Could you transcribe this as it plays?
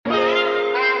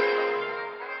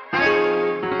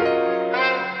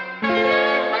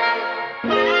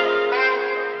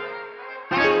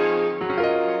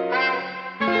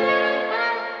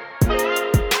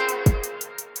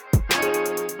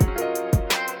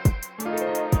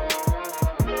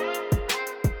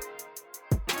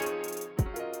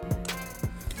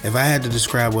If I had to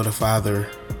describe what a father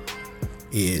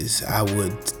is, I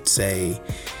would say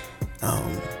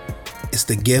it's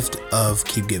the gift of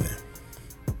keep giving.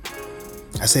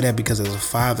 I say that because as a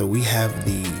father, we have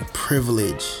the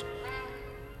privilege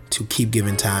to keep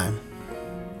giving time,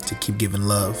 to keep giving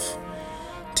love,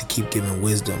 to keep giving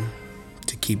wisdom,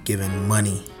 to keep giving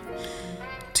money,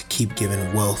 to keep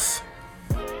giving wealth,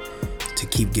 to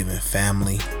keep giving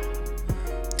family,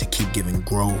 to keep giving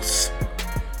growth,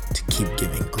 to keep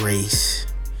giving grace,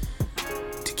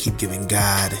 to keep giving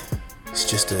God. It's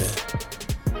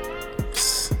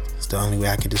the only way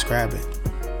I can describe it,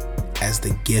 as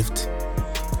the gift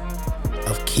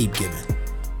of keep giving.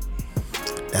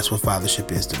 That's what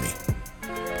fathership is to me.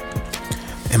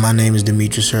 And my name is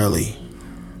Demetrius Early.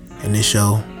 And this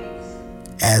show,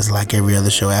 as like every other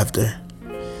show after,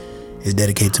 is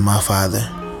dedicated to my father,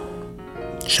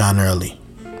 Sean Early.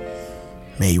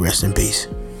 May he rest in peace.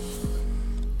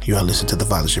 You are listening to the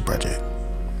Fathership Project.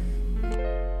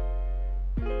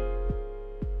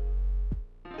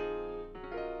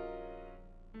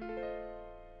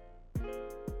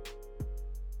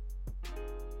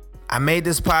 I made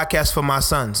this podcast for my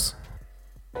sons.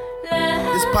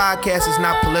 This podcast is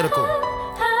not political.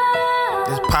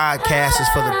 This podcast is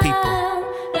for the people.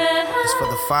 It's for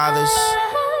the fathers.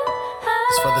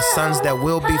 It's for the sons that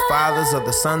will be fathers, or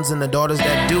the sons and the daughters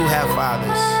that do have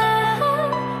fathers.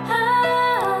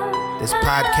 This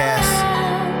podcast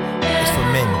is for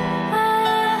men.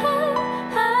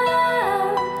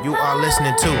 You are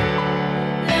listening to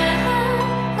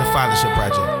the Fathership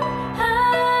Project.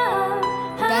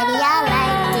 Daddy, I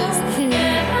like this.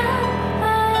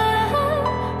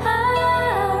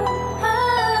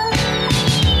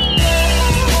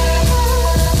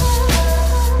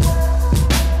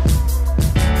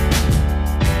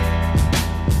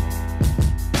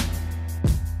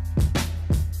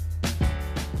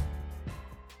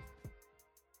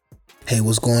 Hey,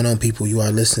 what's going on, people? You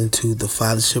are listening to the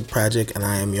Fathership Project, and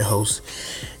I am your host,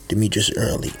 Demetrius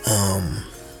Early.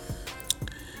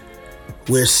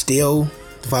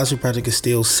 The Fathership Project is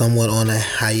still somewhat on a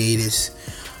hiatus,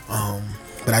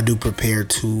 but I do prepare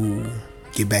to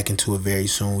get back into it very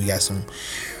soon. We got some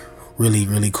really,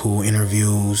 really cool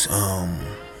interviews, and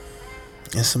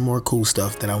some more cool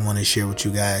stuff that I want to share with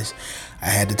you guys. I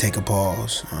had to take a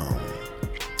pause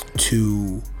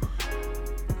to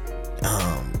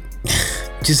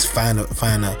just find a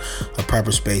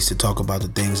proper space to talk about the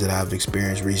things that I've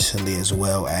experienced recently, as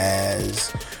well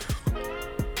as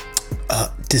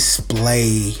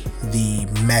display the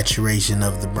maturation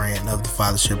of the brand of the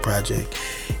Fathership Project,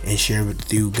 and share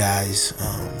with you guys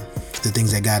the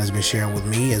things that God has been sharing with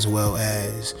me, as well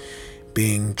as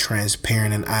being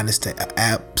transparent and honest to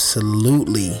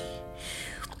absolutely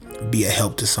be a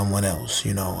help to someone else.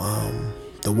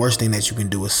 The worst thing that you can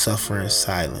do is suffer in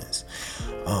silence.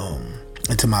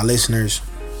 And to my listeners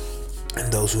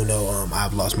and those who know,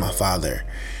 I've lost my father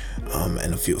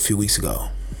a few weeks ago,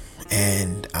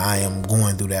 and I am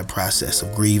going through that process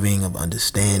of grieving, of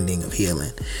understanding, of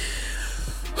healing.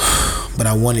 But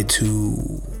I wanted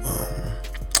to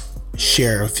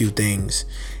share a few things,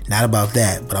 not about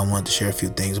that, but I wanted to share a few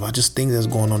things about just things that's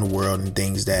going on in the world, and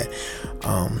things that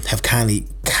have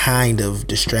kind of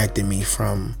distracted me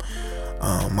from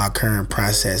my current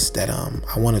process that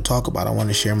I want to talk about. I want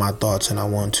to share my thoughts, and I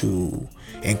want to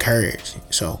encourage.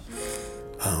 So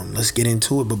let's get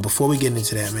into it. But before we get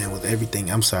into that, man, with everything,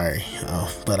 I'm sorry,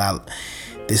 but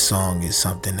this song is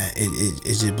something that it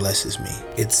just blesses me.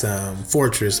 It's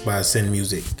Fortress by Sin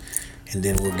Music, and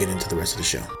then we'll get into the rest of the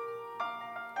show.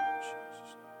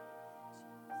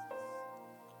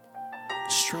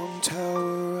 Strong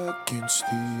tower against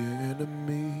the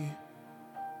enemy.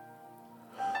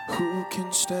 Who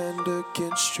can stand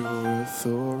against your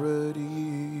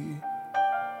authority?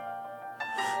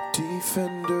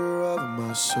 Defender of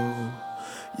my soul,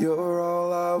 you're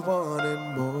all I want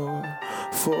and more.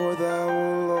 For thou,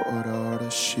 O Lord, art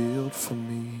a shield for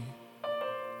me.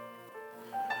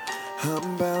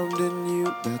 I'm bound in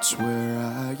you, that's where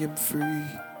I am free.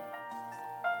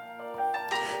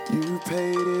 You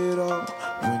paid it all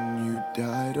when you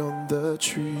died on the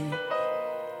tree.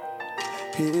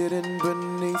 Hidden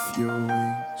beneath your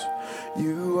wings,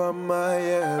 you are my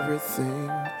everything.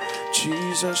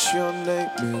 Jesus, your name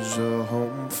is a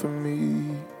home for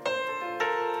me.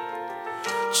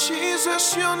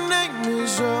 Jesus, your name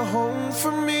is a home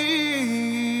for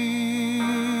me.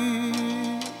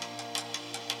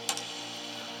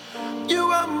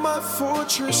 You are my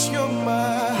fortress, you're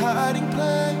my hiding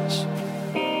place.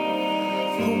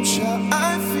 Whom shall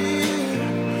I fear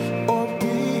or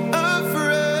be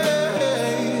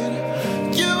afraid?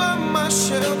 You are my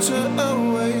shelter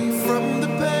away from the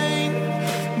pain.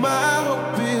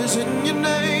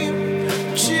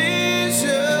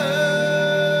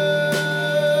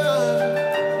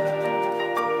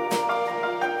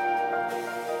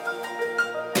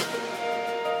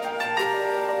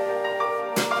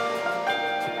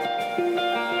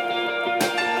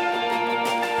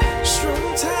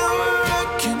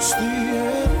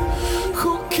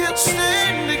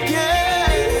 stand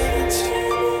against.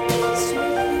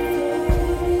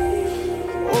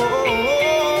 Oh,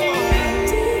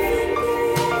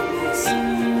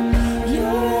 you're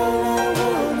all I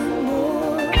want and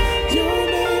more. Your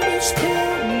name is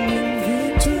crowned in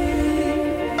victory.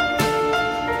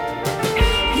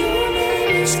 Your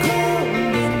name is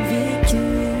crowned in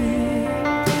victory.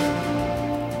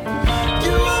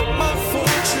 You are my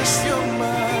fortress, you're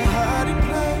my hiding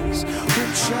place.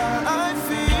 Whom shall I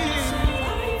fear?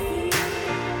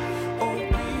 Oh,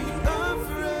 be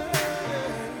afraid.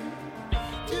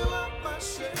 You are my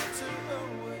shelter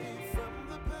away from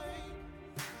the pain.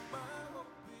 My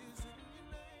hope is in your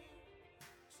name,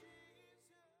 Jesus.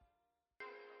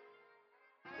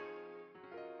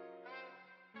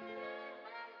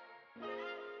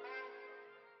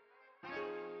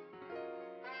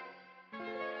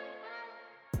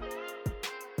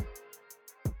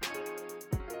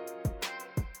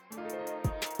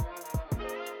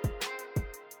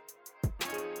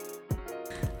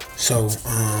 So,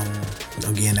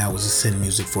 again, that was a Sin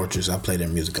Music Fortress. I play that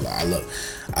music a lot.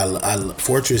 I love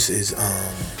Fortress is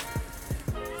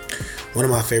one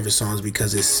of my favorite songs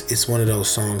because it's one of those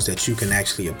songs that you can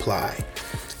actually apply,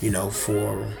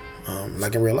 for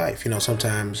like in real life.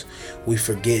 Sometimes we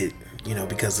forget,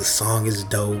 because the song is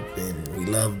dope and we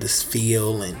love this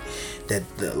feel, and that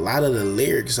a lot of the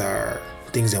lyrics are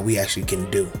things that we actually can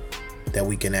do, that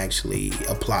we can actually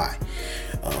apply.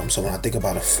 So when I think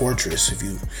about a fortress, if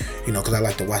because I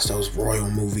like to watch those royal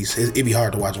movies, it'd be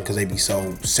hard to watch them because they be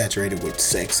so saturated with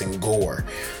sex and gore,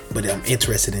 but I'm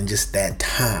interested in just that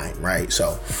time, right?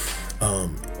 So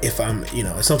if I'm,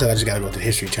 sometimes I just gotta go to the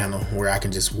History Channel where I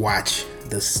can just watch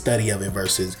the study of it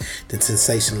versus the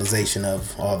sensationalization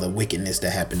of all the wickedness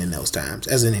that happened in those times,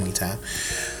 as in any time.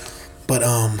 But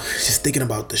just thinking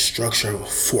about the structure of a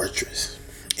fortress,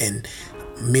 and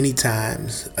many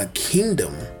times a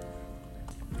kingdom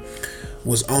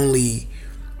was only,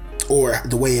 or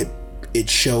the way it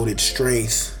showed its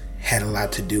strength had a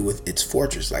lot to do with its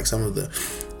fortress. Like some of the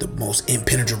most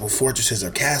impenetrable fortresses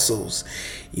or castles,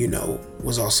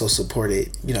 was also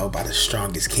supported, by the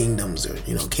strongest kingdoms or,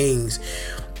 kings.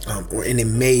 And it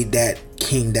made that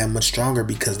king that much stronger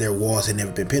because their walls had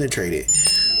never been penetrated.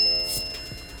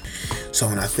 So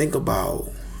when I think about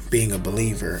being a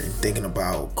believer and thinking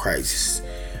about Christ,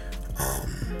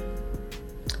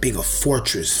 being a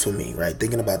fortress for me, right?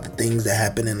 Thinking about the things that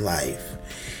happen in life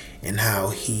and how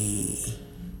his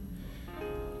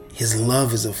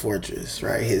love is a fortress,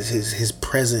 right? His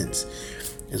presence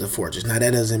is a fortress. Now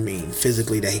that doesn't mean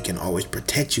physically that he can always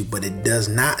protect you, but it does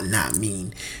not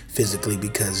mean physically,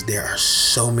 because there are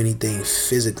so many things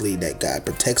physically that God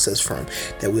protects us from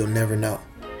that we'll never know.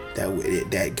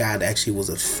 That God actually was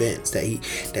a fence,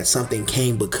 that something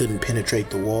came but couldn't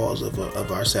penetrate the walls of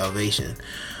our salvation.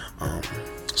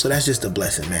 So that's just a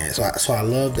blessing, man. So I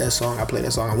love that song. I play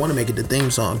that song. I want to make it the theme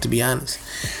song, to be honest,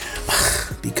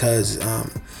 because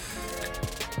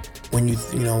when you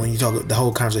talk the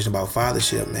whole conversation about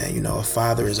fathership, man, a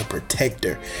father is a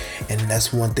protector, and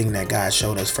that's one thing that God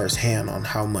showed us firsthand on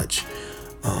how much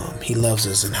he loves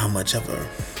us and how much of a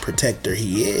protector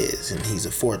he is, and he's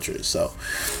a fortress. So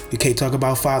you can't talk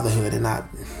about fatherhood and not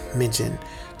mention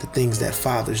the things that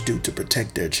fathers do to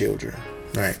protect their children,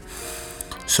 right?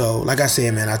 So like I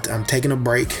said, man, I'm taking a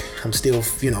break. I'm still,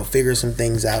 figuring some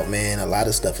things out, man. A lot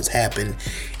of stuff has happened,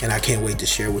 and I can't wait to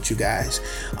share with you guys.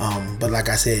 But like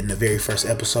I said in the very first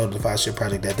episode of the Fathership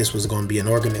Project, that this was going to be an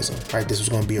organism, right? This was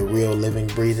going to be a real living,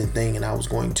 breathing thing, and I was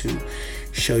going to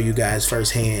show you guys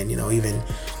firsthand, even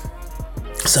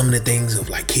some of the things of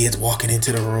like kids walking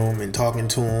into the room and talking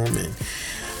to them,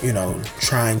 and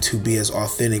trying to be as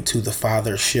authentic to the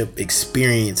fathership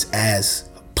experience as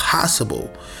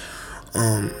possible.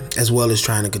 As well as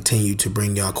trying to continue to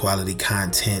bring y'all quality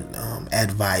content,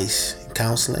 advice,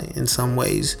 counseling in some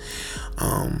ways,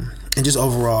 and just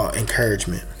overall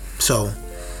encouragement. So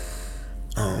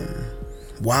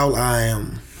while I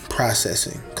am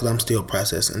processing, because I'm still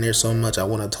processing, there's so much I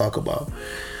want to talk about,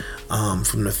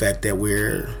 from the fact that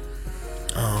we're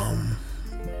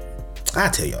I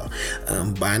tell y'all,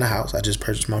 buying a house. I just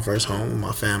purchased my first home with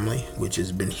my family, which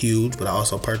has been huge, but I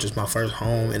also purchased my first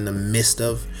home in the midst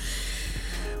of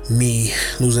me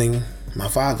losing my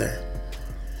father.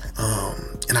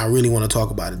 And I really want to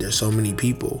talk about it. There's so many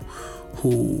people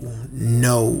who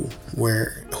know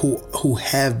who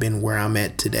have been where I'm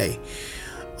at today.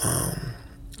 And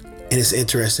it's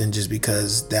interesting just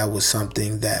because that was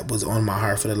something that was on my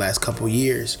heart for the last couple of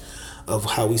years of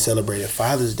how we celebrated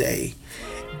Father's Day.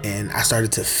 And I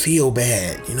started to feel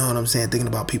bad, you know what I'm saying? Thinking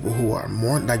about people who are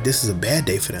more like, this is a bad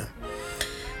day for them.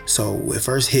 So it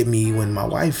first hit me when my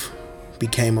wife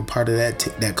became a part of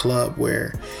that club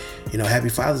where, Happy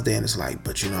Father's Day, and it's like,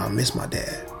 but I miss my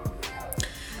dad.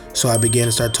 So I began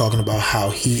to start talking about how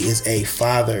he is a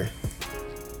father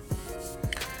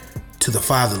to the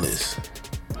fatherless.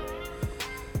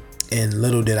 And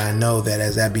little did I know that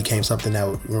as that became something that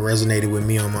resonated with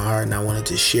me on my heart, and I wanted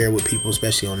to share with people,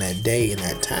 especially on that day and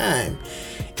that time,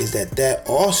 is that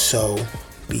also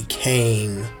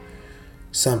became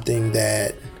something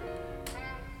that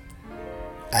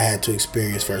I had to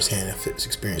experience firsthand and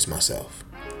experience myself.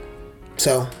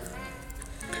 So,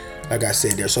 like I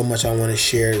said, there's so much I want to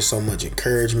share. There's so much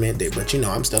encouragement, but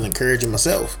I'm still encouraging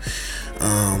myself,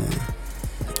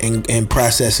 and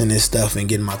processing this stuff and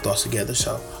getting my thoughts together.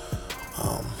 So,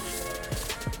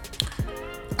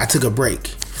 I took a break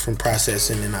from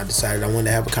processing, and I decided I wanted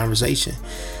to have a conversation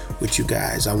with you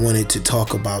guys. I wanted to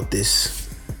talk about this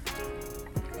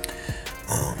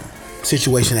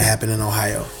situation that happened in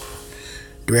Ohio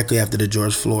directly after the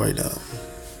George Floyd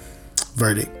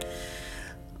verdict,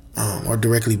 or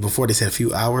directly before. They said a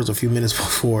few minutes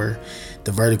before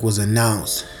the verdict was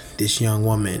announced. This young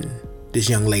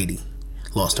lady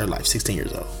lost her life, 16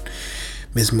 years old,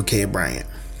 Miss Ma'Khia Bryant.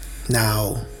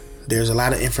 Now, there's a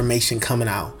lot of information coming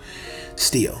out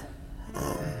still,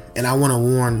 and I want to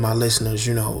warn my listeners,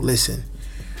 listen,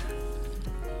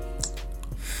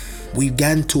 we've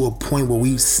gotten to a point where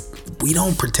we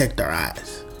don't protect our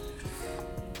eyes.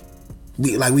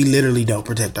 We literally don't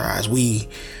protect our eyes. We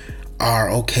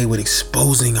are okay with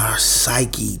exposing our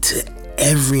psyche to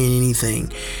every and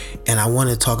anything. And I want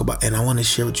to talk about, and I want to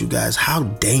share with you guys how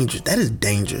dangerous that is.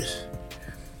 Dangerous.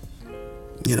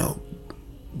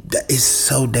 That is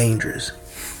so dangerous.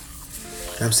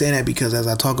 And I'm saying that because as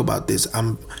I talk about this,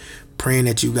 I'm praying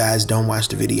that you guys don't watch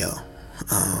the video.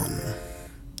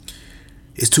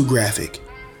 It's too graphic.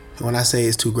 When I say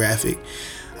it's too graphic,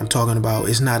 I'm talking about,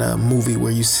 it's not a movie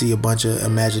where you see a bunch of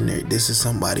imaginary. This is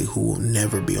somebody who will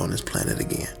never be on this planet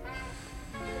again.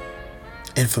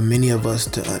 And for many of us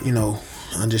to,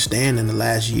 understand in the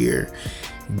last year,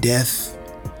 death,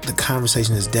 the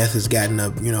conversation is death has gotten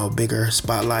a, bigger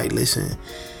spotlight. Listen,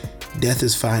 death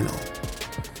is final.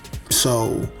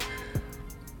 So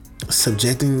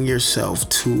subjecting yourself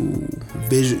to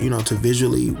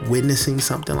visually witnessing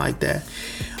something like that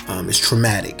is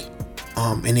traumatic.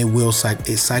 And it will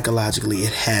psychologically,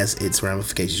 it has its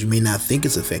ramifications. You may not think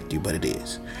it's affect you, but it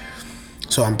is.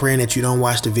 So I'm praying that you don't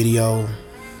watch the video,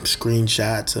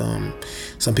 screenshots.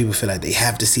 Some people feel like they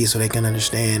have to see it so they can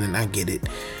understand, and I get it.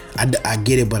 I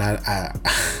get it, but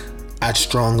I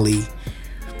strongly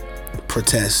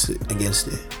protest against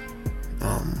it.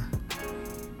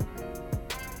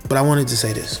 But I wanted to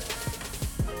say this.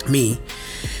 Me,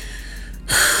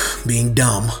 being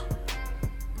dumb,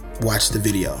 watched the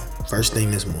video first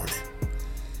thing this morning.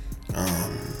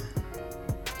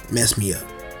 Messed me up.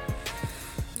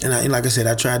 And like I said,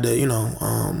 I tried to,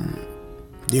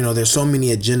 there's so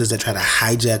many agendas that try to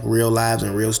hijack real lives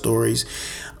and real stories.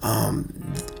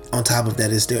 On top of that,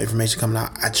 there's still information coming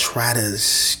out. I try to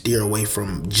steer away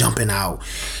from jumping out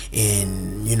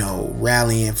and,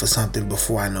 rallying for something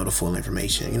before I know the full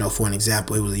information. For an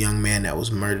example, it was a young man that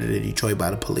was murdered in Detroit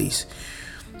by the police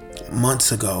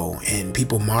months ago, and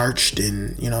people marched,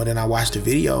 and, then I watched the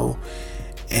video,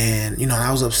 and,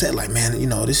 I was upset, like, man,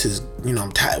 this is,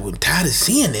 I'm tired of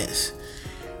seeing this.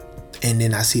 And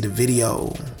then I see the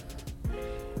video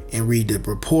and read the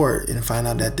report and find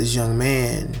out that this young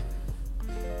man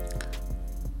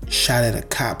shot at a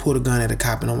cop, pulled a gun at a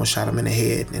cop and almost shot him in the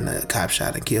head, and the cop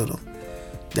shot and killed him.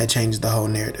 That changed the whole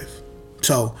narrative.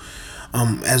 So,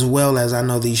 as well as I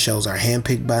know these shows are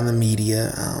handpicked by the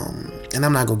media, and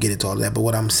I'm not gonna get into all that, but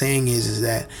what I'm saying is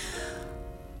that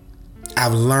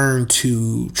I've learned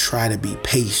to try to be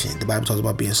patient. The Bible talks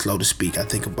about being slow to speak. I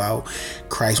think about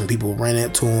Christ when people ran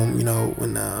up to him,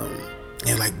 when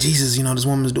they're like, Jesus, this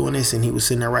woman's doing this, and he was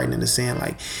sitting there writing in the sand.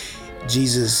 Like,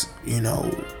 Jesus,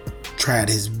 tried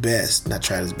his best. Not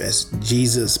tried his best.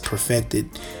 Jesus perfected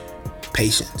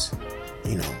patience.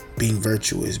 Being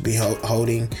virtuous,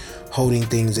 holding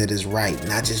things that is right,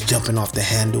 not just jumping off the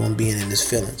handle and being in his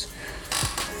feelings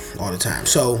all the time.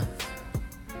 So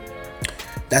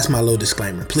that's my little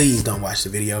disclaimer. Please don't watch the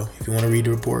video. If you want to read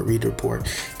the report,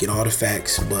 get all the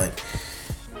facts. But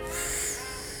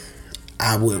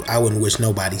I wouldn't wish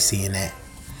nobody seeing that.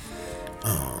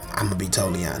 I'm gonna be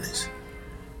totally honest.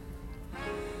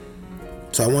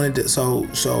 So I wanted to. So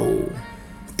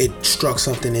it struck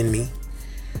something in me,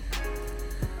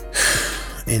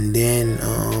 and then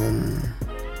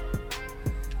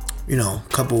a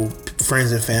couple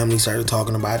friends and family started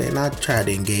talking about it, and I tried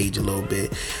to engage a little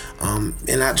bit.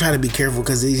 And I try to be careful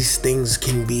because these things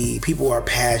can be, people are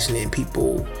passionate,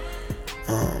 people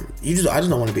I just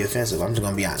don't want to be offensive. I'm just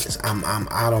gonna be honest.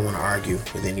 I don't want to argue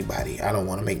with anybody. I don't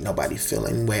want to make nobody feel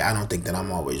any way. I don't think that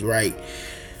I'm always right.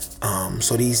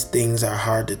 So these things are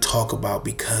hard to talk about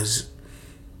because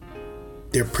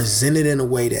they're presented in a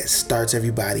way that starts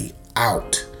everybody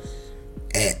out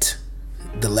at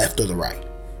the left or the right.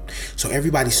 So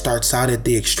everybody starts out at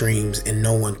the extremes and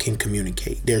no one can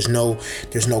communicate. There's no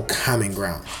common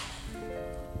ground.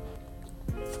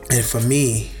 And for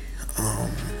me,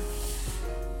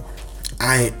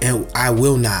 I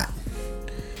will not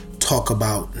talk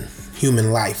about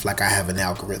human life like I have an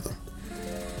algorithm.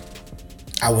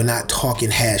 I will not talk in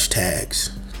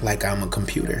hashtags like I'm a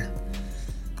computer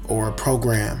or a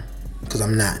program, because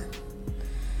I'm not.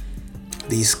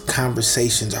 These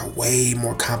conversations are way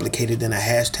more complicated than a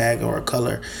hashtag or a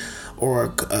color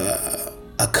or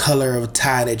a color of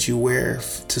tie that you wear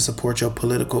to support your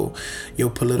political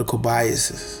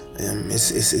biases.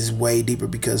 It's way deeper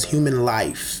because human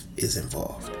life is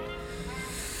involved.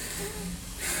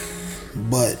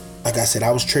 But like I said,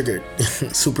 I was triggered,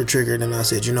 super triggered, and I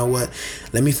said, you know what?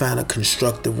 Let me find a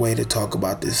constructive way to talk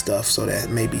about this stuff so that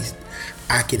maybe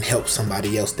I can help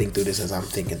somebody else think through this as I'm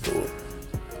thinking through it.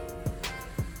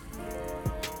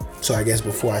 So I guess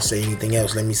before I say anything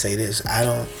else, let me say this.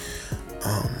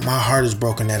 My heart is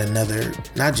broken that another,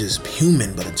 not just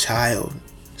human, but a child,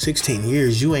 16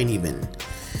 years, you ain't even,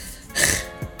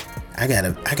 I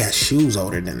got shoes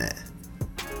older than that.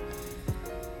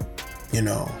 You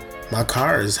know, my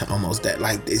car is almost that,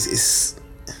 like, it's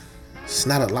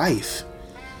not a life.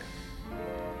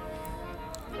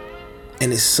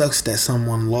 And it sucks that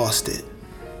someone lost it.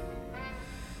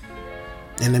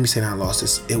 And let me say not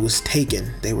lost, it was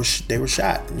taken. They were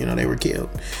shot, they were killed.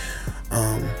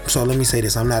 So let me say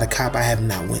this, I'm not a cop. I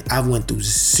went through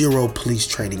zero police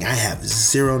training. I have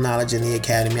zero knowledge in the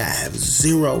academy. I have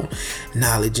zero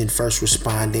knowledge in first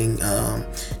responding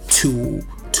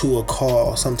to a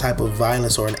call, some type of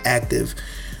violence or an active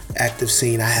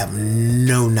scene. I have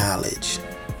no knowledge.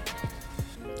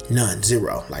 None,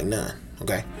 zero, like none,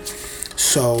 okay?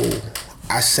 So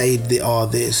I say all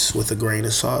this with a grain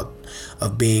of salt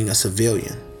of being a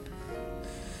civilian.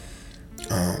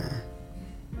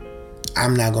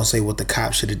 I'm not gonna say what the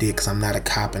cop should have did because I'm not a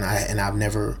cop and I've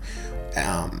never.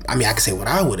 I can say what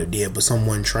I would have did, but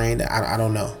someone trained. I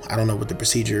don't know. I don't know what the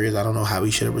procedure is. I don't know how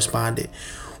he should have responded.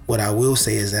 What I will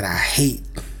say is that I hate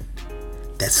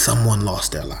that someone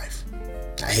lost their life.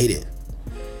 I hate it.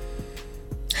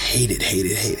 Hate it.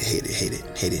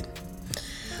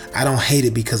 I don't hate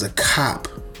it because a white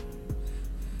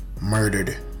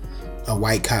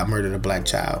cop murdered a black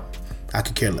child. I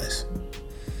could care less.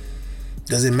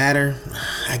 Does it matter?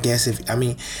 I guess I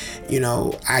don't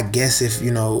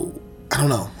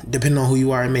know. Depending on who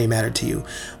you are, it may matter to you.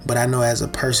 But I know as a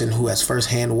person who has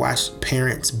firsthand watched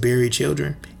parents bury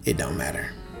children, it don't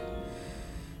matter.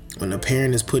 When a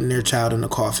parent is putting their child in a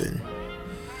coffin,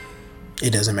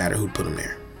 it doesn't matter who put them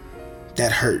there.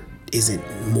 That hurt isn't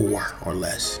more or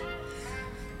less.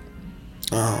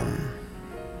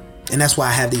 And that's why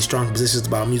I have these strong positions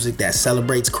about music that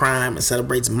celebrates crime and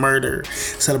celebrates murder,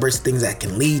 celebrates things that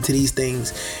can lead to these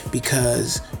things,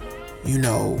 because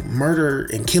murder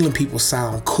and killing people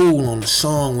sound cool on the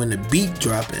song when the beat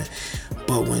dropping,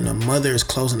 but when a mother is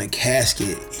closing a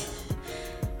casket,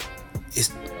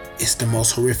 it's the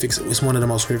most horrific. It's one of the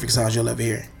most horrific sounds you'll ever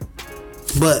hear.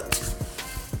 But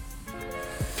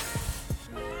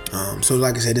so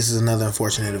like I said, this is another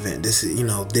unfortunate event.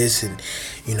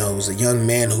 It was a young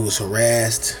man who was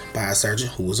harassed by a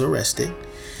sergeant who was arrested.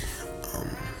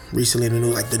 Recently in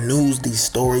the news, these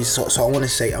stories. So I want to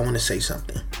say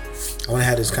something. I want to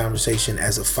have this conversation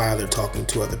as a father talking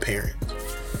to other parents.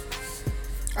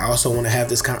 I also want to have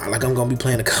this I'm going to be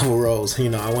playing a couple roles. I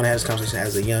want to have this conversation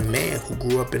as a young man who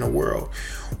grew up in a world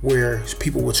where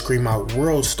people would scream out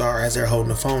 "World Star" as they're holding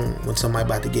the phone when somebody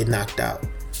about to get knocked out.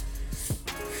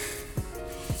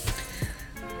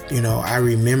 I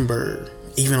remember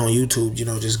even on YouTube,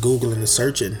 just Googling and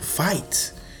searching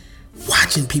fights,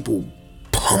 watching people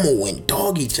pummel and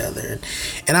dog each other.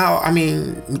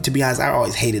 And to be honest, I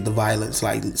always hated the violence.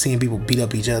 Like seeing people beat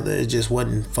up each other, it just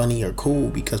wasn't funny or cool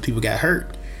because people got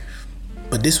hurt.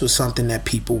 But this was something that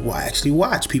people will actually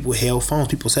watch. People held phones,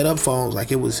 people set up phones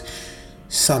like it was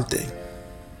something.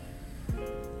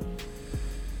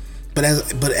 But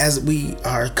as we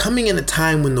are coming in a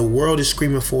time when the world is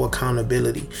screaming for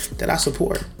accountability, that I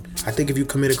support. I think if you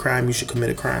commit a crime, you should commit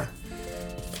a crime.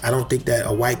 I don't think that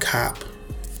a white cop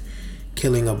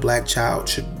killing a black child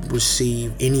should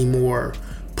receive any more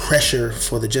pressure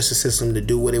for the justice system to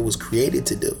do what it was created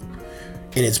to do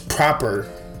in its proper,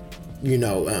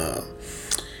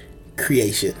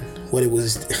 creation, what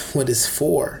it's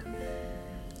for,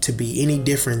 to be any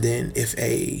different than if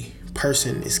a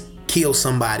person is kill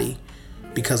somebody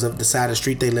because of the side of the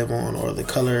street they live on or the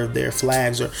color of their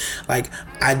flags, or like,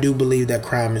 I do believe that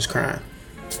crime is crime.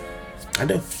 I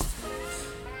do.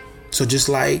 So just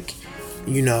like,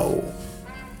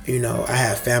 I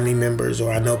have family members,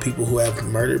 or I know people who have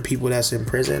murdered people that's in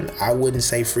prison. I wouldn't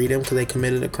say free them because they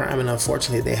committed a crime, and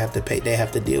unfortunately they have to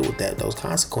deal with those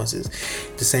consequences.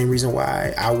 The same reason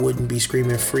why I wouldn't be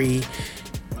screaming free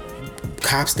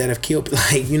cops that have killed,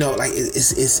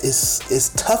 it's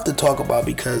tough to talk about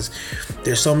because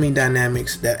there's so many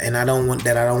dynamics that I don't want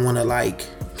to like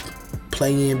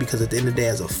play in, because at the end of the day,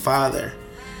 as a father,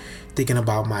 thinking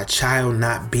about my child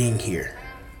not being here,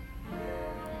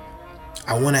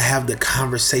 I want to have the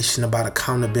conversation about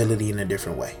accountability in a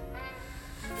different way,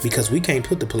 because we can't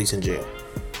put the police in jail.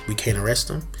 We can't arrest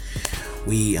them.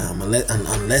 We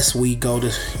unless we go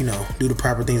to do the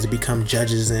proper things to become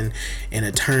judges and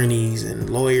attorneys and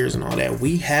lawyers and all that,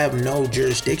 we have no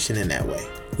jurisdiction in that way.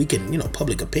 We can,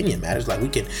 public opinion matters, like we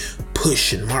can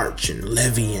push and march and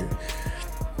levy and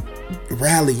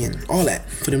rally and all that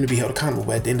for them to be held accountable.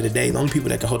 But at the end of the day, the only people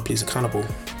that can hold the police accountable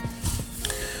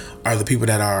are the people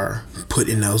that are put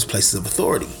in those places of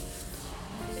authority.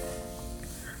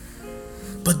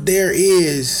 But there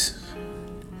is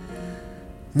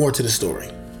more to the story.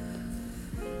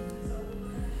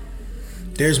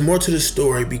 There's more to the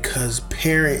story because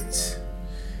parents,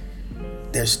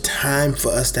 there's time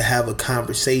for us to have a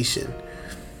conversation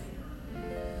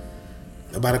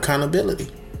about accountability.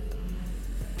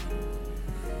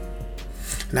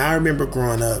 Now, I remember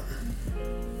growing up,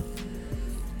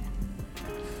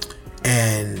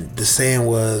 and the saying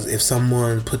was, if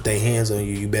someone put their hands on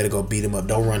you, you better go beat them up.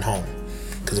 Don't run home,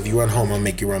 because if you run home, I'll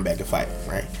make you run back and fight,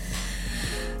 right?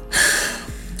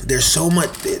 There's so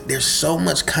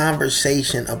much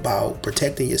conversation about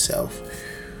protecting yourself,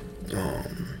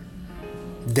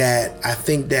 that I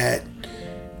think that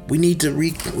we need to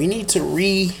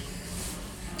revisit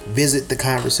the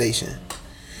conversation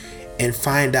and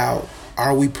find out,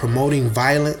 are we promoting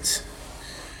violence?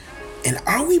 And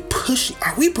are we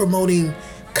promoting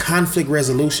conflict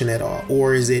resolution at all?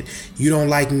 Or is it, you don't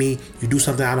like me, you do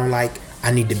something I don't like,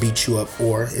 I need to beat you up,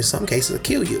 or in some cases,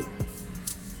 kill you?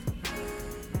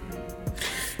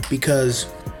 Because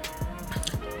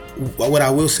what I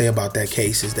will say about that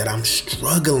case is that I'm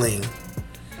struggling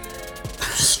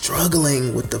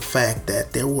with the fact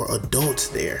that there were adults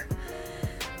there,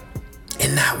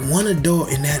 and not one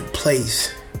adult in that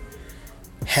place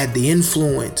had the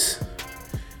influence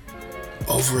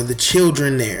over the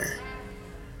children there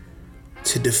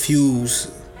to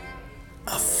diffuse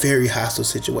a very hostile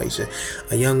situation.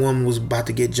 A young woman was about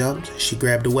to get jumped. She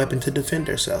grabbed a weapon to defend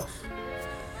herself.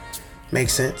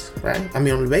 Makes sense, right? I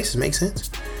mean, on the basis, makes sense.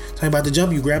 Talking about the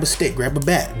jump, you grab a stick, grab a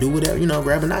bat, do whatever,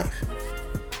 grab a knife.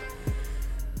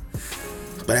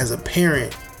 But as a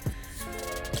parent,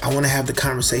 I want to have the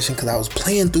conversation, because I was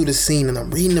playing through the scene and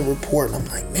I'm reading the report and I'm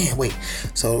like, man, wait.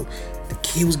 So the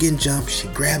kid was getting jumped. She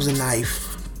grabs a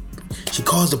knife. She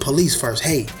calls the police first.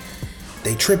 Hey,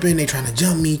 they tripping. They trying to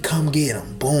jump me. Come get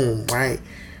them. Boom, right?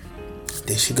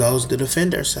 Then she goes to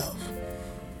defend herself.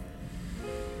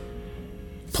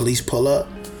 Police pull up,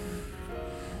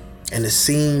 and the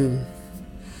scene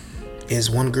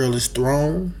is one girl is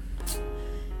thrown.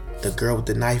 The girl with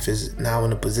the knife is now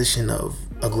in a position of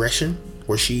aggression,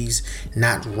 where she's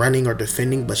not running or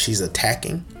defending, but she's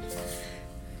attacking.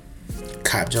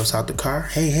 Cop jumps out the car.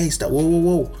 Hey, stop.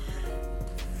 Whoa.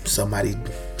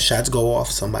 Shots go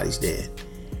off. Somebody's dead.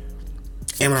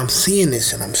 And when I'm seeing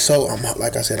this, and I'm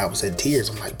like I said, I was in tears.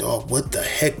 I'm like, dog, what the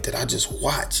heck did I just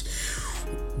watch?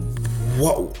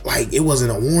 What? Like, it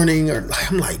wasn't a warning, or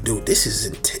I'm like, dude, this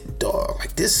isn't, dog.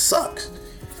 Like, this sucks.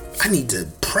 I need to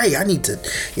pray. I need to,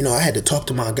 I had to talk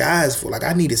to my guys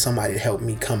I needed somebody to help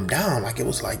me come down. Like, it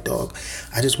was like, dog,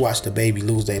 I just watched a baby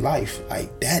lose their life.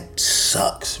 Like, that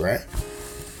sucks, right?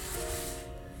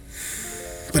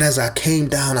 But as I came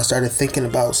down, I started thinking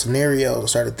about scenarios. I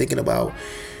started thinking about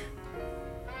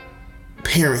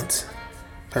parents.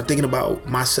 I started thinking about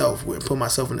myself, put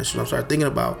myself in this shoes. I started thinking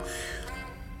about,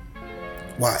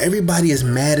 while everybody is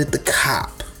mad at the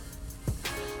cop,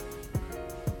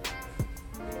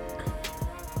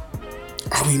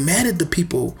 are we mad at the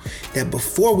people that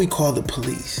before we call the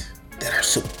police, that are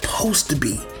supposed to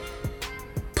be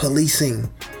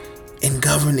policing and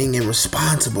governing and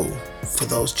responsible for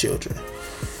those children?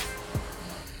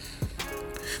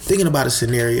 Thinking about a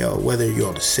scenario, whether you're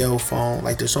on a cell phone,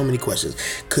 like, there's so many questions.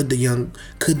 Could the young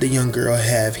girl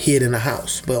have hid in a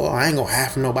house? But I ain't gonna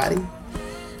hide from nobody.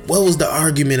 What was the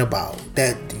argument about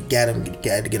that got to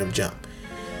get him jumped?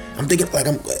 I'm thinking like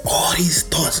all these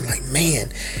thoughts. I'm like, man,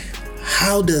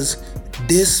 how does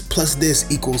this plus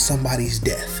this equal somebody's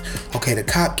death? Okay, the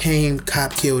cop came,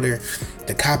 cop killed her.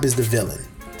 The cop is the villain.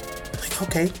 Like,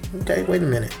 okay, wait a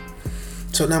minute.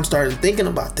 So now I'm starting thinking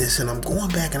about this, and I'm going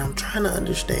back and I'm trying to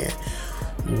understand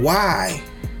why,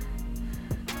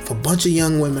 if a bunch of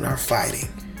young women are fighting,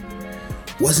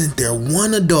 wasn't there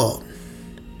one adult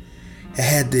that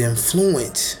had the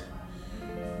influence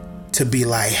to be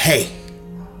like, hey,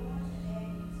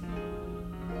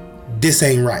 this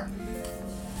ain't right?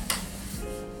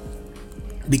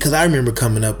 Because I remember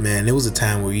coming up, man, there was a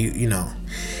time where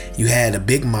you had a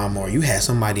big mama or you had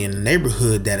somebody in the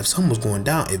neighborhood that if something was going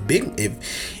down,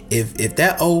 if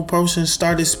that old person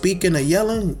started speaking or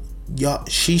yelling,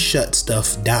 she shut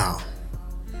stuff down.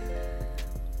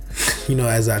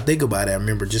 As I think about it, I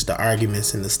remember just the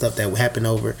arguments and the stuff that would happen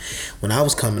over when I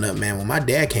was coming up, man. When my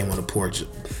dad came on the porch,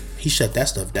 he shut that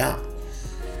stuff down.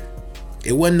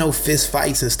 It wasn't no fist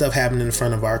fights and stuff happening in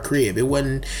front of our crib. It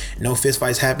wasn't no fist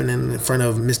fights happening in front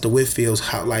of Mr. Whitfield's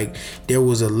house. Like, there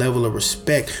was a level of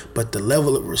respect, but the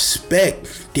level of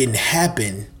respect didn't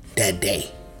happen that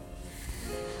day.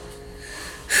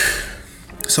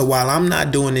 So while I'm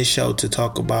not doing this show to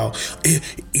talk about,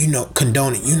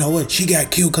 condoning, what, she got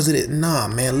killed because of it. Nah,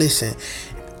 man, listen.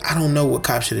 I don't know what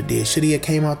cop should have did. Should he have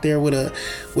came out there with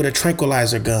a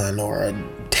tranquilizer gun or a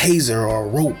taser or a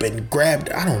rope and grabbed?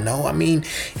 I don't know. I mean,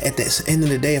 at the end of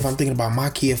the day, if I'm thinking about my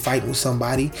kid fighting with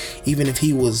somebody, even if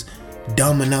he was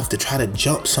dumb enough to try to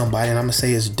jump somebody, and I'm gonna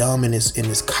say it's dumb and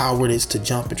it's cowardice to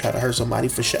jump and try to hurt somebody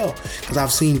for sure. Because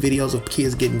I've seen videos of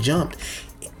kids getting jumped,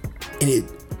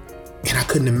 and I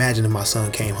couldn't imagine if my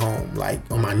son came home,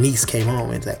 or my niece came home,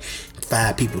 and it's like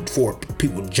 4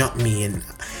 people jumped me, and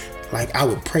like, I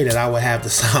would pray that I would have the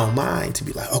sound mind to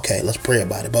be like, okay, let's pray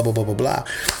about it, blah, blah, blah, blah, blah,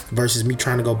 versus me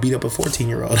trying to go beat up a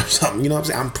 14-year-old or something. You know what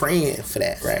I'm saying? I'm praying for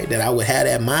that, right? That I would have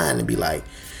that mind and be like,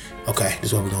 okay,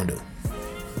 this is what we're going to do.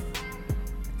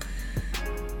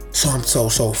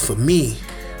 So for me,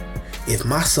 if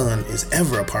my son is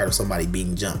ever a part of somebody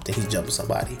being jumped and he's jumping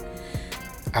somebody,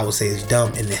 I would say it's dumb,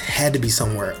 and it had to be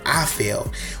somewhere I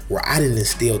failed, where I didn't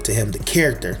instill to him the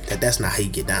character that's not how you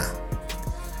get down.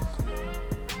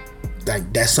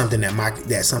 Like, that's something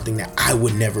that I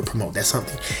would never promote. That's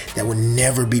something that would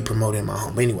never be promoted in my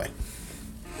home. But anyway,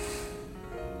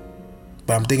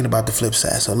 but I'm thinking about the flip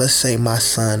side. So let's say my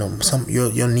son or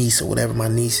your niece or whatever, my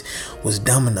niece was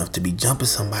dumb enough to be jumping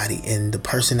somebody, and the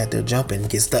person that they're jumping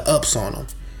gets the ups on them.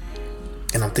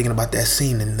 And I'm thinking about that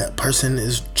scene, and that person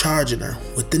is charging her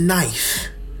with the knife,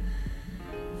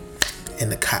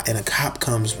 and a cop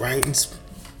comes right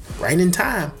in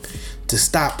time to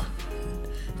stop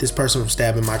this person from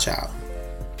stabbing my child.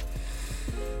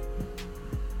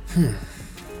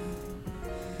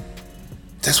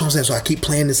 That's what I'm saying. So I keep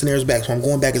playing the scenarios back. So I'm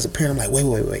going back as a parent. I'm like,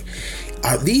 wait.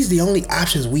 Are these the only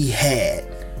options we had?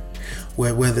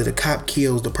 Whether the cop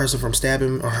kills the person from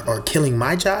stabbing or killing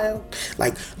my child?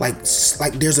 Like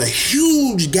there's a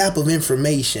huge gap of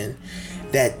information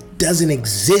that doesn't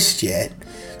exist yet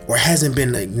or hasn't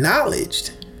been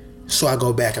acknowledged. So I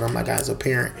go back and I'm like, as a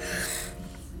parent,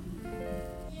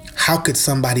 how could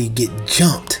somebody get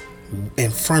jumped in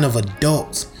front of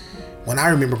adults? When I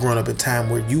remember growing up in a time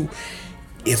where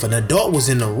if an adult was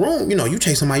in the room, you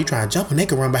chase somebody, you try to jump, and they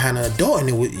could run behind an adult and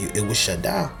it was shut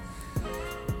down.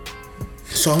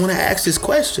 So I want to ask this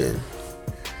question.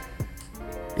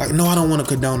 Like, no, I don't want to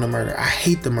condone the murder. I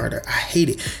hate the murder. I hate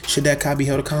it. Should that cop be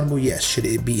held accountable? Yes. Should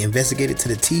it be investigated to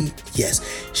the T? Yes.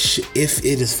 If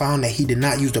it is found that he did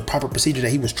not use the proper procedure that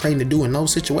he was trained to do in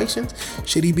those situations,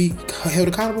 should he be held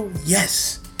accountable?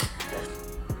 Yes.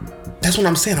 That's what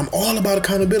I'm saying. I'm all about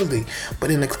accountability. But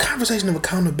in the conversation of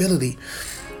accountability,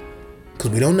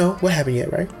 because we don't know what happened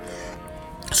yet, right?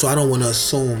 So I don't want to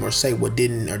assume or say what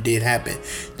didn't or did happen,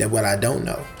 that what I don't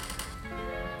know.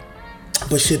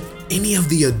 But should any of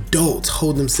the adults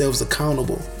hold themselves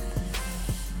accountable?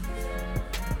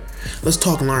 Let's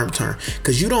talk long term,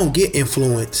 because you don't get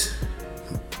influence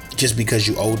just because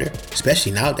you're older,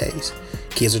 especially nowadays.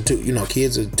 Kids are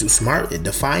too smart and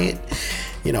defiant,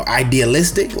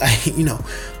 idealistic,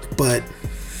 but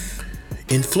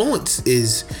influence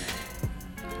is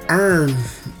earned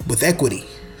with equity,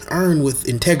 earned with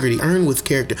integrity, earned with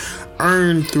character,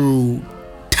 earned through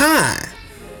time.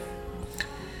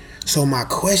 So my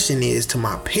question is to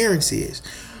my parents is,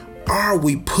 are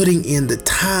we putting in the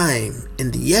time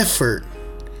and the effort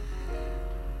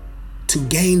to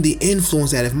gain the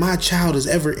influence that if my child is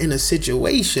ever in a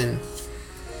situation,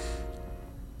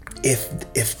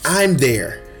 if I'm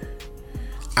there,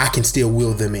 I can still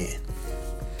will them in?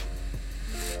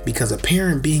 Because a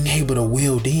parent being able to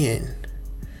wield in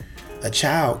a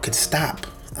child could stop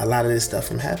a lot of this stuff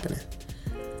from happening.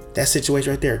 That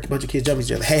situation right there, a bunch of kids jumping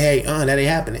each other. Hey, that ain't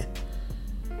happening.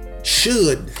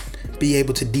 Should be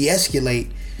able to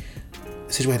de-escalate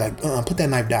a situation like, put that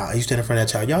knife down. You stand in front of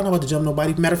that child. Y'all not about to jump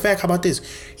nobody. Matter of fact, how about this?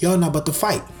 Y'all not about to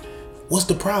fight. What's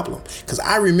the problem? Because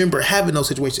I remember having those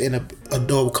situations and a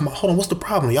dog would come out. Hold on, what's the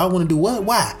problem? Y'all want to do what?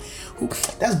 Why?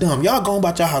 That's dumb. Y'all going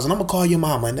about your house and I'm going to call your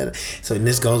mama. And so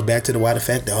this goes back to the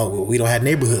fact that, we don't have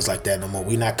neighborhoods like that no more.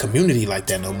 We not community like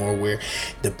that no more, where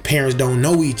the parents don't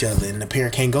know each other and the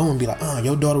parent can't go and be like,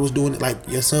 your daughter was doing it, like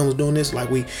your son was doing this. Like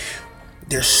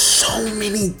there's so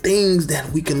many things that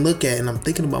we can look at. And I'm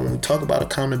thinking about when we talk about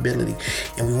accountability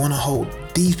and we want to hold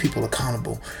these people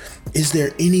accountable. Is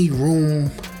there any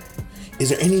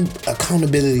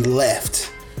accountability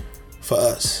left for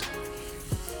us?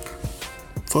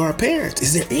 For our parents?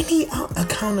 Is there any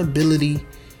accountability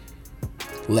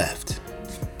left?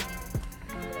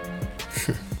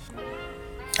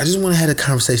 I just want to have a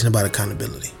conversation about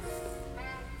accountability.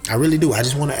 I really do. I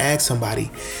just want to ask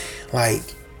somebody, like,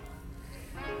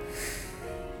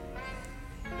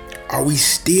 are we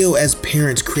still as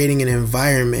parents creating an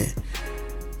environment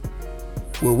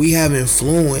where we have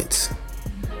influence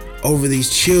over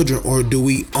these children, or do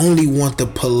we only want the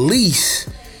police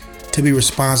to be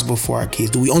responsible for our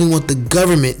kids? Do we only want the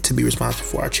government to be responsible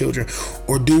for our children,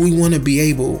 or do we want to be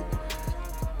able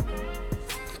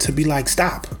to be like,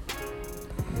 stop?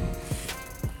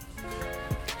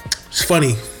 It's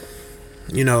funny,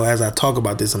 as I talk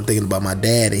about this, I'm thinking about my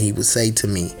dad, and he would say to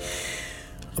me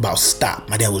about stop.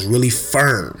 My dad was really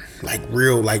firm, like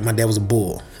my dad was a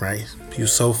bull, right? He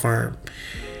was so firm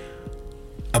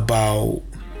about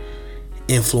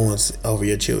influence over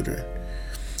your children,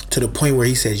 to the point where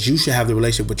he says you should have the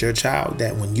relationship with your child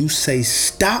that when you say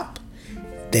stop,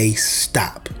 they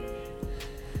stop,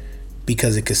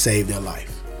 because it could save their life.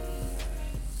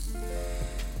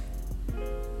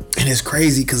 And it's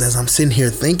crazy because as I'm sitting here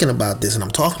thinking about this and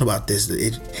I'm talking about this,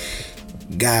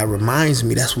 God reminds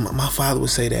me, that's what my father would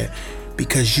say, that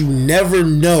because you never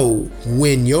know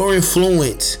when your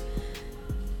influence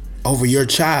over your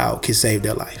child can save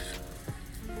their life.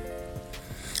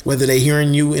 Whether they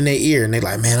hearing you in their ear and they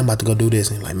like, man, I'm about to go do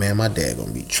this. And you're like, man, my dad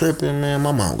gonna be tripping, man.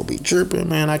 My mom gonna be tripping,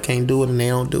 man. I can't do it, and they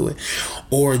don't do it.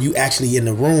 Or you actually in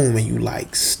the room and you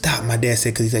like, stop. My dad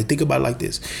said, because he said, think about it like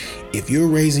this. If you're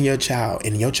raising your child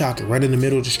and your child can run in the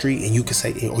middle of the street and you can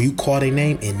say, or you call their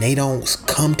name and they don't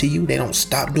come to you, they don't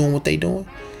stop doing what they doing.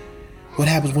 What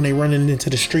happens when they running into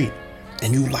the street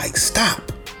and you like,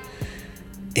 stop,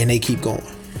 and they keep going?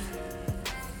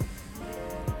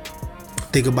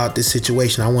 Think about this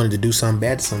situation. I wanted to do something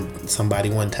bad to somebody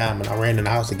one time, and I ran in the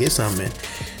house to get something.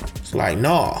 It's like,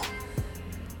 no.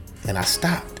 And I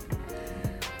stopped.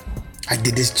 Like,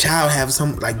 did this child have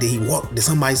did he walk? Did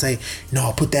somebody say,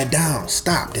 no, put that down,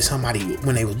 stop? Did somebody,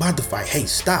 when they was about to fight, hey,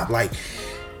 stop? Like,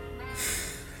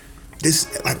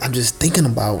 this, like, I'm just thinking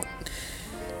about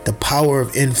the power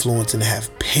of influence, and to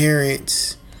have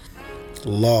parents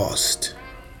lost.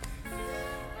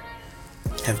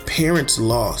 Have parents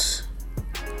lost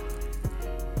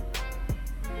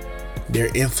their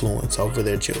influence over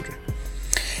their children?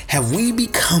 Have we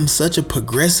become such a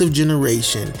progressive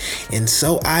generation and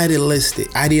so idealistic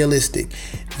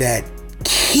that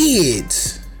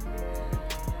kids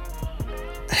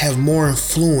have more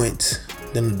influence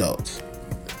than adults?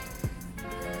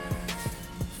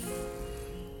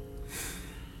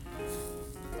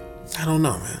 I don't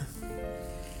know, man.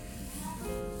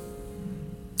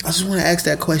 I just want to ask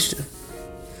that question.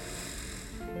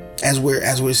 As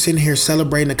we're sitting here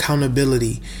celebrating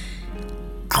accountability,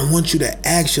 I want you to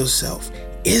ask yourself,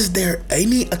 is there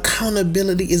any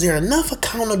accountability? Is there enough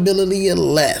accountability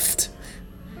left?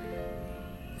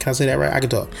 Can I say that right? I can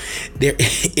talk.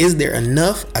 Is there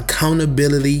enough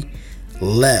accountability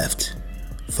left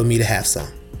for me to have some?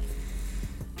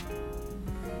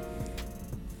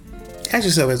 Ask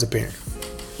yourself as a parent.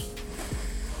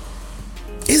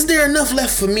 Is there enough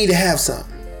left for me to have some?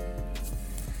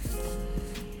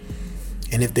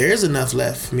 And if there is enough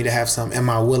left for me to have some, am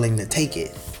I willing to take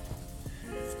it?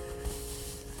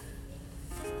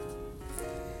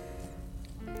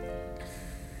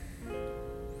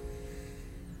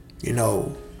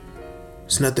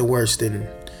 It's nothing worse than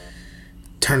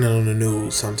turning on the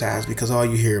news sometimes, because all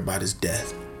you hear about is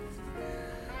death.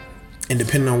 And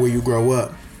depending on where you grow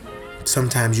up,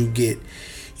 sometimes you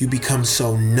become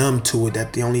so numb to it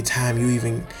that the only time you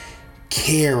even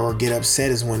care or get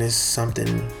upset is when it's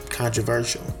something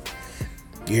controversial.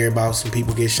 You hear about some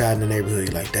people get shot in the neighborhood,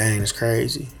 you're like, dang, it's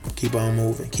crazy. Keep on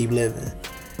moving, keep living.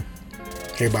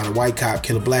 Hear about a white cop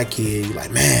kill a black kid, you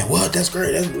like, man, what? That's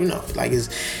great. That's, like it's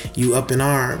you up in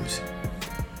arms.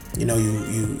 You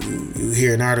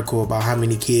hear an article about how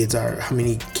many kids are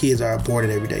aborted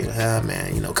every day. Like,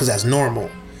 man, because that's normal.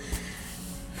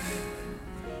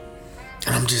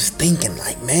 And I'm just thinking,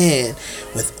 like, man,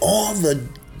 with all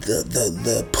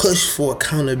the push for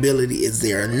accountability, is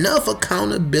there enough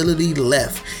accountability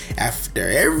left after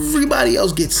everybody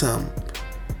else gets some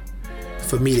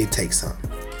for me to take some?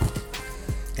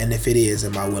 And if it is,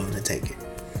 am I willing to take it?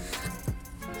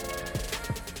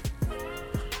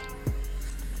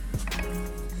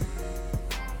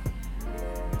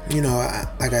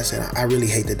 Like I said, I really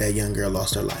hate that young girl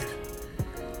lost her life.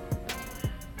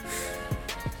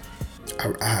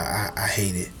 I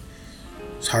hate it.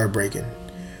 It's heartbreaking.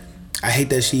 I hate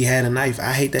that she had a knife.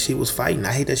 I hate that she was fighting.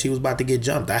 I hate that she was about to get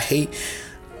jumped. I hate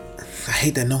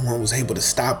that no one was able to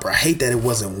stop her. I hate that it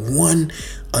wasn't one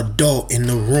adult in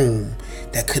the room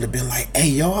that could have been like, hey,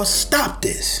 y'all, stop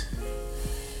this.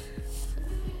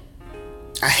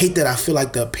 I hate that I feel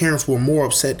like the parents were more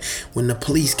upset when the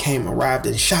police arrived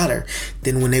and shot her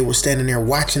than when they were standing there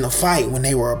watching a fight, when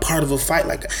they were a part of a fight.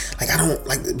 Like I don't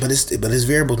like, but it's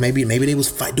variables. Maybe they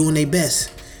was doing their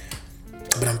best.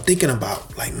 But I'm thinking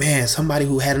about, like, man, somebody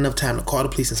who had enough time to call the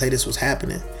police and say this was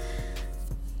happening.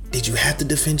 Did you have to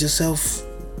defend yourself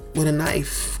with a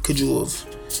knife? Could you have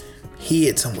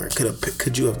hid somewhere?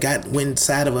 Could you have went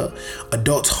inside of a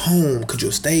adult's home? Could you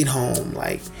have stayed home?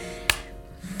 Like,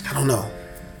 I don't know.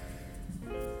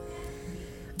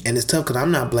 And it's tough because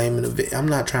I'm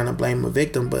not trying to blame a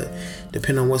victim, but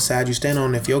depending on what side you stand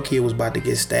on, if your kid was about to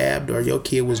get stabbed, or your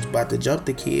kid was about to jump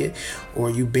the kid,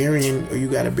 or you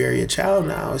got to bury a child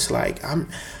now, it's like I'm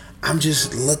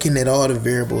just looking at all the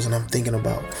variables and I'm thinking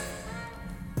about,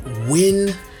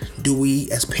 when do we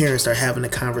as parents start having a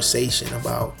conversation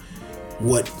about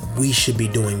what we should be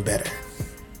doing better?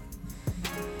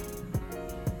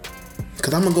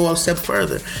 Because I'm gonna go a step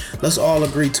further. Let's all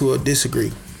agree to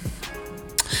disagree.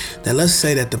 Now let's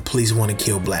say that the police want to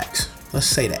kill blacks. Let's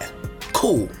say that.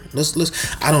 Cool. Let's.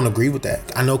 I don't agree with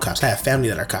that. I know cops. I have family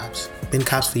that are cops. Been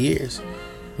cops for years.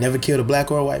 Never killed a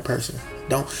black or a white person.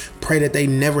 Don't pray that they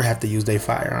never have to use their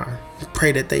firearm.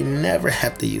 Pray that they never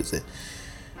have to use it.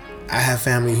 I have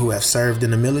family who have served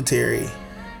in the military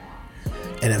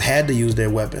and have had to use their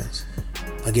weapons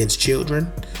against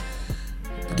children,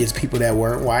 against people that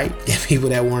weren't white, against people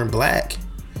that weren't black.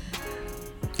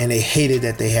 And they hated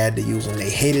that they had to use them. They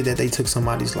hated that they took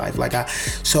somebody's life.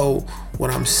 So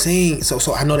what I'm saying,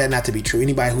 so I know that not to be true.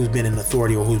 Anybody who's been in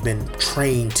authority or who's been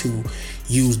trained to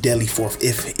use deadly force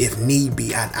if need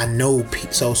be, I know.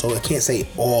 So I can't say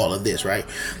all of this, right?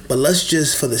 But let's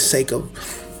just, for the sake of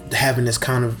having this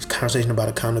kind of conversation about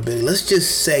accountability, let's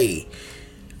just say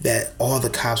that all the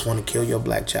cops want to kill your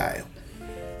black child.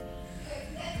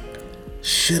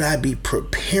 Should I be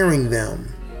preparing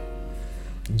them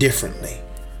differently?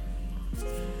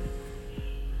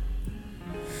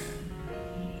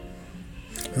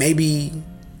 Maybe,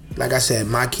 like I said,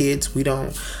 my kids, I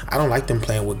don't like them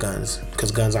playing with guns,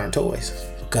 because guns aren't toys.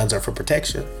 Guns are for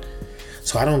protection.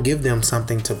 So I don't give them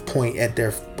something to point at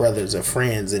their brothers or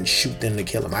friends and shoot them to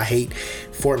kill them. I hate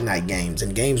Fortnite games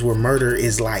and games where murder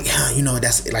is like,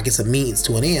 that's like it's a means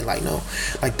to an end. Like, no,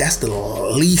 like that's the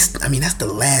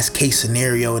last case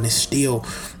scenario, and it's still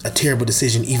a terrible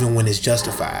decision even when it's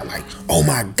justified. Like, oh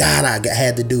my God, I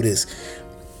had to do this.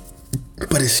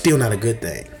 But it's still not a good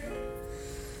thing.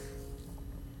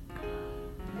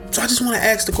 So I just want to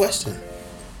ask the question.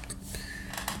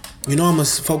 I'm going to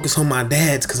focus on my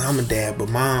dads because I'm a dad, but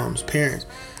moms, parents.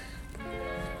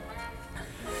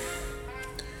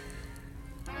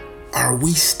 Are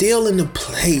we still in a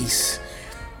place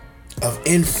of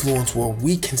influence where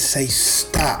we can say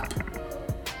stop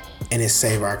and it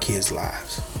save our kids'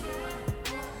 lives?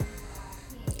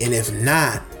 And if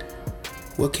not,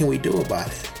 what can we do about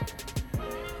it?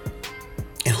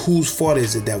 And whose fault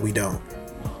is it that we don't?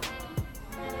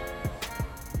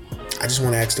 I just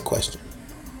want to ask the question.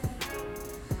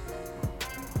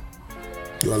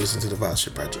 You are listening to the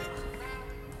Fathership Project.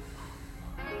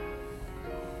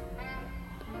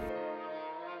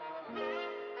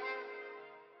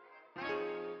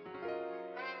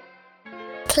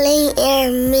 Clean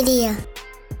Air Media.